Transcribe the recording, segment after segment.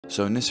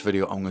So in this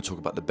video, I'm going to talk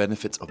about the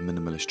benefits of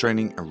minimalist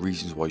training and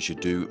reasons why you should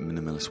do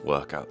minimalist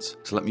workouts.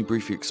 So let me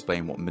briefly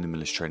explain what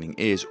minimalist training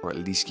is, or at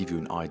least give you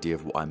an idea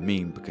of what I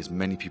mean, because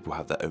many people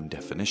have their own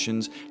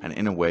definitions and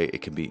in a way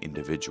it can be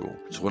individual.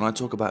 So when I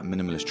talk about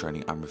minimalist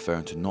training, I'm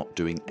referring to not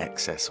doing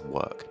excess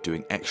work,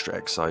 doing extra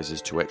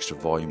exercises to extra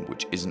volume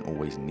which isn't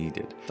always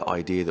needed. The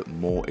idea that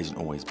more isn't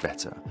always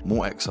better.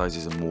 More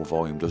exercises and more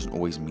volume doesn't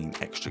always mean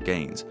extra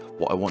gains.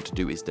 What I want to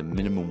do is the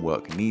minimum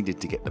work needed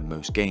to get the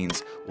most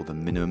gains, or the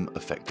minimum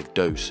effective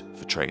dose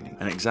for training.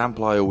 An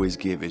example I always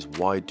give is,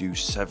 why do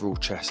several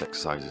chest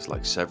exercises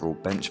like several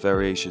bench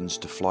variations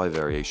to fly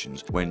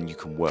variations when you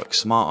can work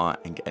smarter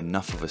and get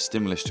enough of a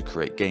stimulus to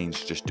create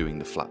gains just doing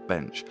the flat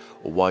bench?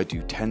 Or why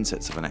do 10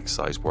 sets of an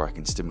exercise where I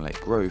can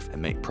stimulate growth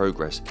and make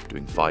progress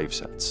doing 5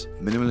 sets?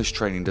 Minimalist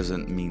training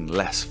doesn't mean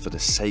less for the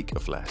sake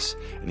of less,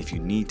 and if you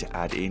need to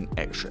add in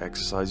extra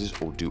exercises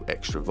or do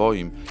extra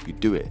volume, you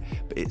do it,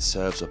 but it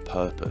serves a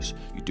purpose.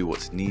 You do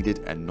what's needed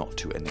and not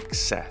to an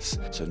excess.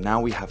 So now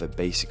we have a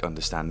basic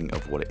understanding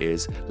of what it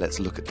is. Let's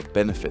look at the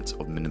benefits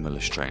of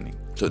minimalist training.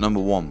 So number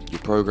 1, your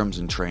programs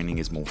and training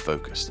is more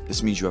focused.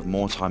 This means you have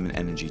more time and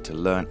energy to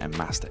learn and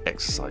master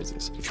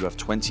exercises. If you have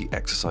 20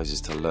 exercises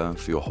to learn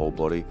for your whole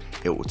body,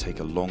 it will take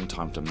a long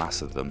time to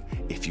master them,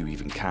 if you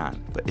even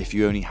can. But if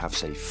you only have,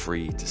 say,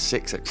 3 to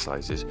 6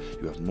 exercises,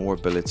 you have more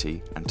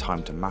ability and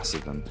time to master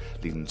them,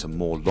 leading to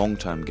more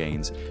long-term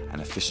gains and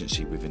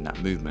efficiency within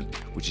that movement,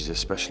 which is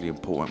especially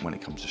important when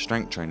it comes to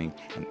strength training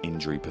and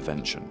injury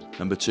prevention.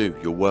 Number 2,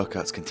 your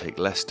workouts can take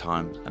less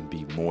time and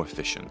be more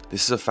efficient.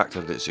 This is a factor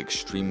that is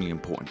extremely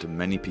important to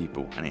many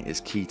people, and it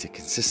is key to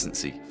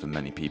consistency for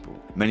many people.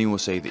 Many will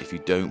say that if you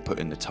don't put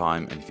in the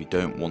time and if you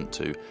don't want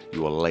to,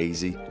 you are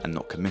lazy and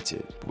not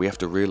committed. But we have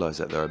to realize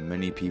that there are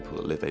many people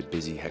that live a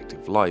busy,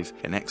 hectic life,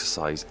 and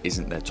exercise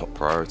isn't their top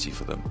priority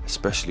for them,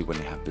 especially when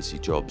they have busy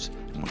jobs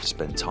and want to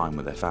spend time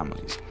with their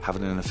families.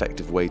 Having an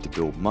effective way to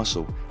build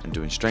muscle and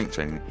doing strength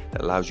training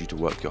that allows you to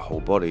work your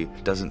whole body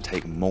doesn't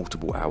take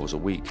multiple hours a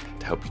week.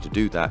 To help you to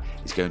do that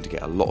is going to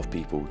get a lot of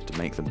people to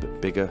make them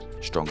bigger,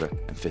 stronger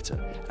and fitter,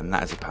 and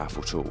that is a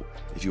powerful tool.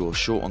 If you are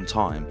short on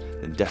time,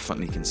 then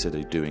definitely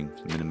consider doing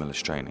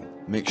minimalist training.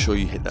 Make sure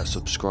you hit that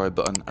subscribe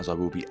button, as I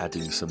will be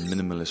adding some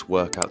minimalist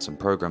workouts and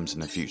programs in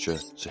the future,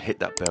 so hit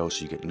that bell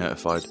so you get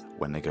notified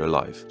when they go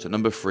live. So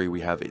number 3,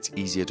 we have it's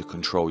easier to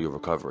control your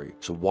recovery.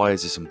 So why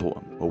is this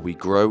important? Well, we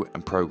grow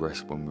and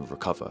progress when we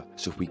recover.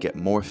 So if we get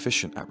more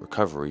efficient at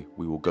recovery,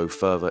 we will go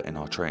further in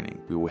our training.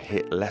 We will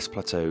hit less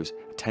plateaus,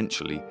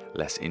 potentially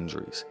less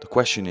injuries. The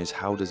question is,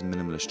 how does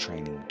minimalist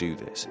training do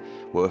this?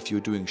 Well, if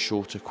you're doing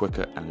shorter,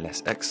 quicker and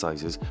less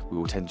exercises, we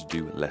will tend to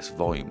do less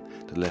volume.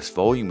 The less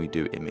volume we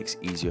do, it makes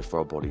it easier for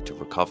our body to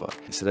recover.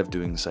 Instead of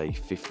doing, say,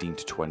 15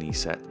 to 20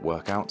 set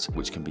workouts,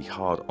 which can be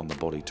hard on the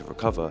body to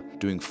recover,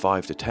 doing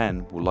 5 to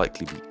 10 will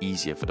likely be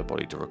easier for the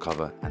body to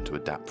recover and to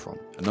adapt from.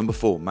 And number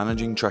 4,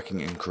 managing,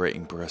 tracking and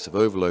creating progressive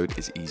overload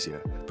is easier.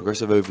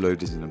 Progressive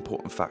overload is an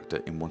important factor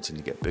in wanting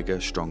to get bigger,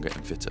 stronger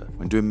and fitter.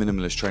 When doing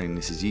minimalist training,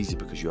 this is easy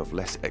because you have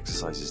less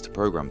exercises to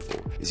program for.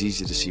 It's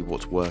easier to see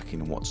what's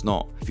working and what's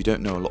not. If you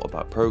don't know a lot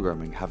about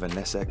programming, having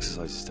less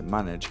exercises to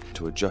manage,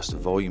 to adjust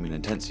volume and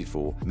intensity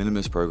for,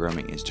 minimalist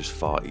programming is just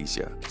far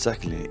easier.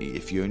 Secondly,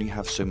 if you only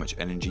have so much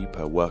energy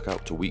per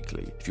workout to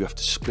weekly, if you have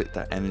to split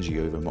that energy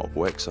over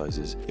multiple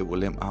exercises, it will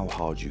limit how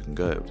hard you can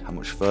go, how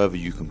much further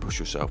you can push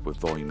yourself with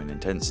volume and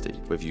intensity.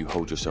 Whether you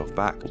hold yourself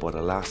back or by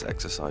the last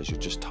exercise you're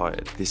just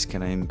tired, this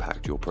can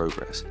impact your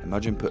progress.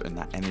 Imagine putting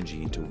that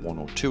energy into 1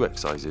 or 2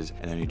 exercises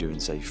and only doing,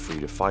 say, 3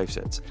 to 5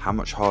 sets. How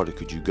much harder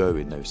could you go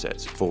in those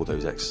sets for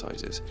those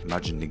exercises?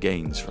 Imagine the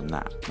gains from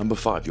that. Number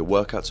 5, your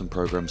workouts and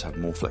programs have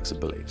more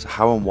flexibility. So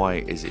how and why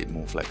is it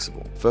more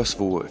flexible? First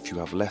of all, if you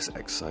have less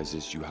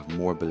exercises, you have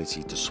more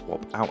ability to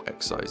swap out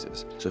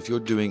exercises. So if you're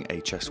doing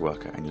a chest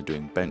workout and you're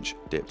doing bench,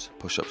 dips,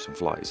 push-ups and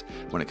flies,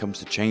 when it comes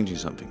to changing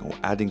something or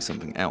adding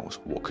something else,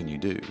 what can you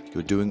do?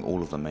 You're doing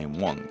all of the main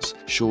ones.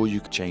 Sure, you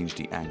could change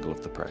the angle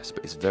of the press,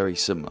 but it's very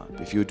similar.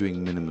 But if you're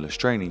doing minimalist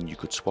training, you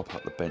could swap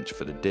out the bench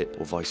for the dip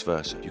or vice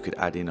versa. You could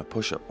add in a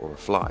push-up or a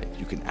fly.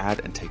 You can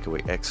add and take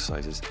away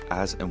exercises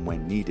as and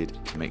when needed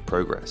to make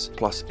progress.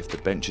 Plus, if the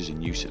bench is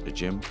in use at the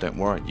gym, don't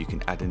worry, you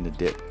can add in the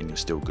dip and you're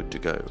still good to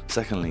go.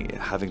 Secondly,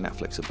 having that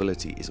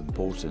flexibility is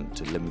important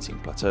to limiting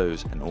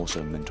plateaus and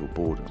also mental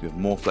boredom. You have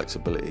more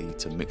flexibility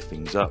to mix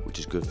things up, which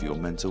is good for your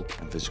mental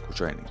and physical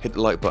training. Hit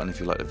the like button if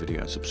you like the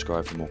video and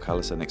subscribe for more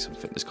calisthenics and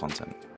fitness content.